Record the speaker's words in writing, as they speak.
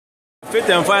fifth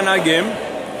and final game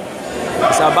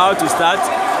is about to start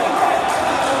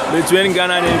between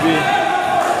Ghana Navy,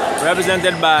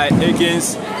 represented by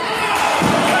Aikins,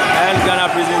 and Ghana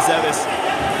Prison Service,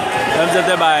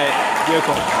 represented by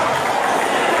Jacob.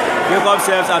 Jacob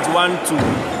serves at 1-2.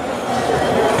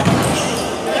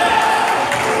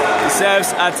 He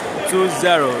serves at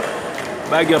 2-0.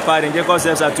 Beg your pardon, Jacob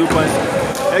serves at 2 points.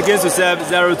 Aikins to serve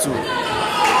 0-2.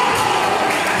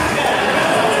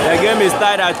 The game is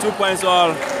tied at 2 points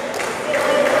all.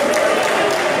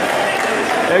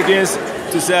 Aikins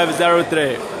to serve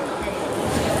 0-3.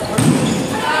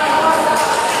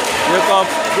 Jacob,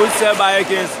 good serve by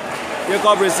Aikins.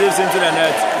 Jacob receives into the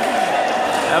net.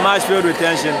 A match filled with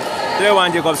tension.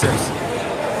 3-1 Jacob serves.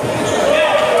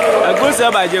 A good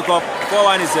serve by Jacob.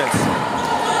 4-1 he serves.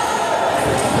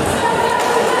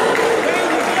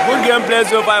 Good game play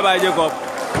so far by Jacob.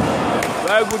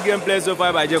 Very good game play so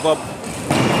far by Jacob.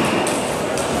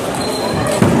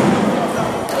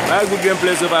 Very good game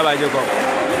play so far by Jacob.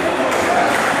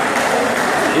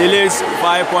 He leads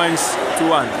 5 points to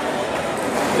 1.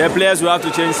 The players will have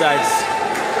to change sides.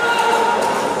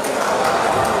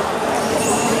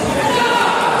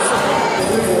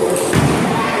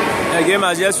 The game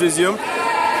has just resumed.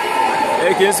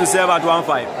 Aikins to serve at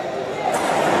 1-5.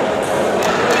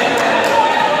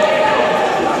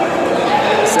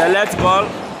 Select ball.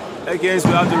 Aikins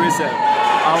will have to reserve.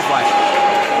 1-5.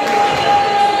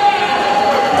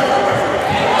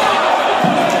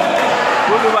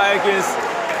 Good over Aikins.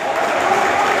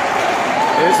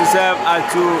 He is to serve at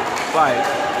 2-5.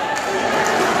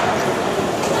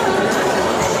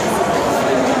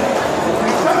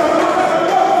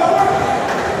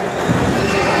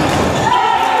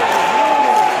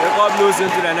 Jacob loops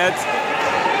into the net.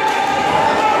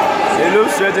 He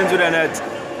loops straight into the net.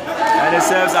 And he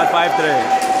serves at 5-3.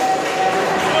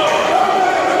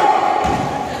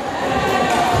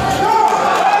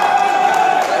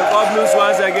 Jacob loops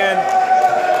once again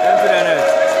into the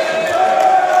net.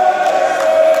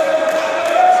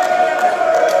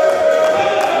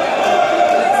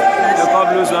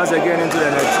 Once again into the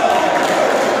net.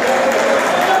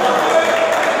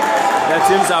 The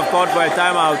teams have called for a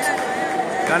timeout.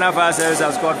 Ghana Fire Service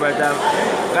has called for a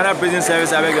timeout. Ghana Prison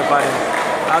Service, I beg your pardon,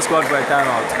 has called for a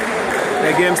timeout.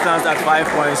 The game stands at 5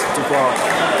 points to 4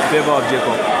 in favor of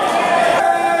Jacob.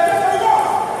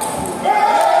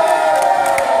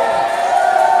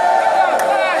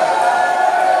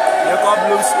 Jacob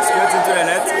loops straight into the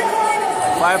net.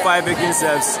 5-5 Aikins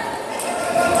serves.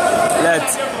 Let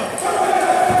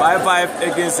 5-5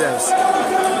 Aikins serves.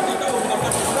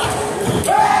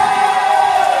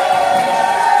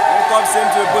 Jacob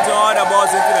seems to be putting all the balls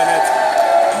into the net.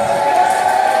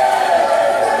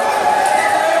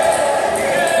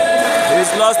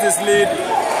 He's lost his lead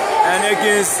and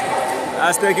Aikins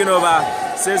has taken over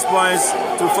 6 points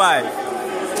to 5.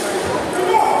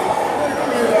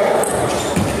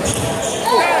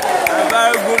 A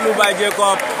very good look by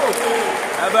Jacob.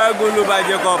 A very good look by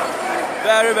Jacob.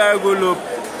 Very, very good look.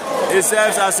 He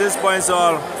serves at 6 points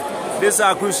all. These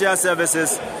are crucial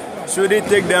services. Should he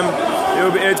take them, it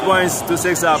will be 8 points to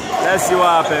 6 up. Let's see what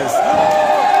happens.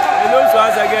 He looks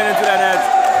once again into the net.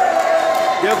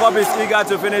 Jacob is eager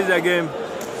to finish the game.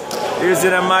 He's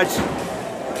in a match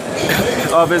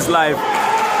of his life.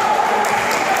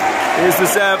 He is to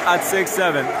serve at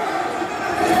 6-7.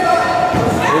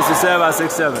 He is to serve at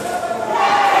 6-7.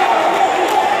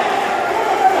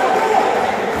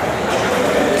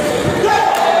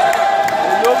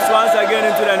 Once again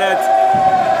into the net.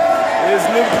 He's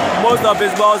looped most of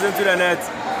his balls into the net.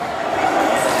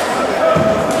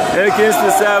 Aikins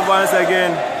to serve once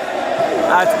again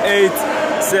at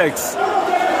 8-6.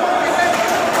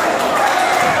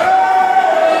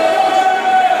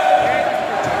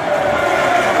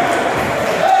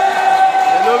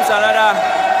 He loops another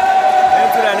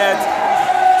into the net.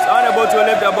 He's unable to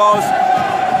lift the balls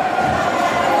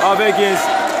of Aikins.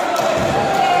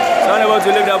 He's unable to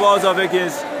lift the balls of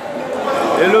Aikins.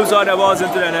 He loops all the balls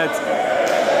into the net.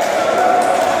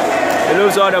 He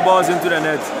loops all the balls into the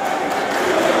net.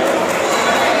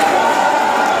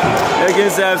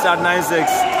 Aikins serves at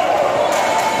 9-6.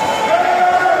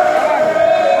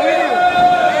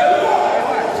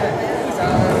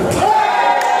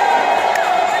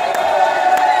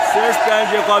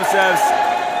 Jacob serves.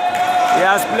 He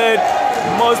has played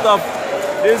most of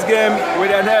this game with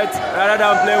the net rather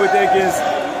than playing with Aikins.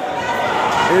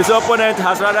 His opponent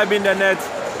has rather been the net,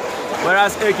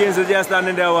 whereas Aikins is just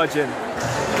standing there watching.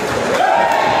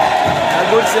 A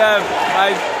good serve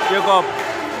by Jacob.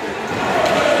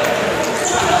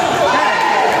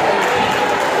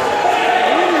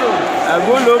 A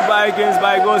good look by Aikins,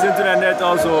 but it goes into the net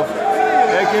also.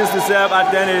 Aikins to serve at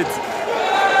 10-8.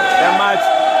 The match,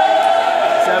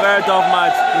 it's a very tough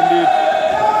match indeed.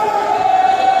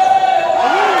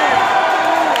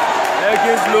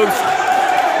 Aikins looks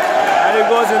and it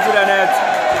goes into the net.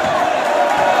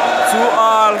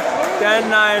 2-all,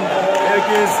 10-9.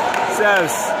 Aikins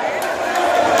serves.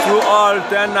 2-all,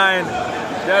 10-9.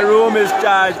 The room is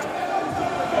charged.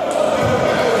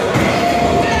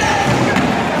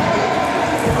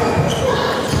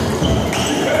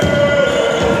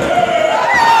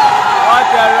 What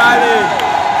a rally!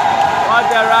 What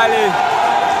a rally!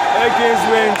 Aikins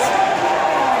wins.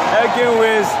 Aikins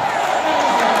wins.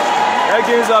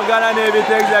 Aikins of Ghana Navy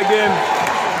takes the game.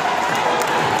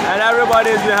 And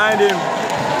everybody is behind him.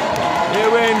 He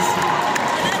wins.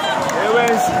 He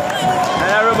wins.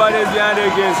 And everybody is behind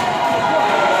Aikins.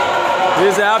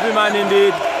 He's a happy man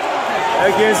indeed.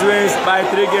 Aikins wins by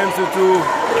 3 games to 2.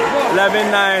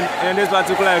 11-9 in this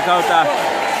particular encounter.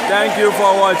 Thank you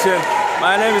for watching.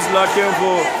 My name is Lord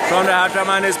Kimpo from the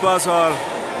Hatramani Sports Hall.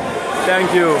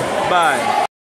 Thank you. Bye.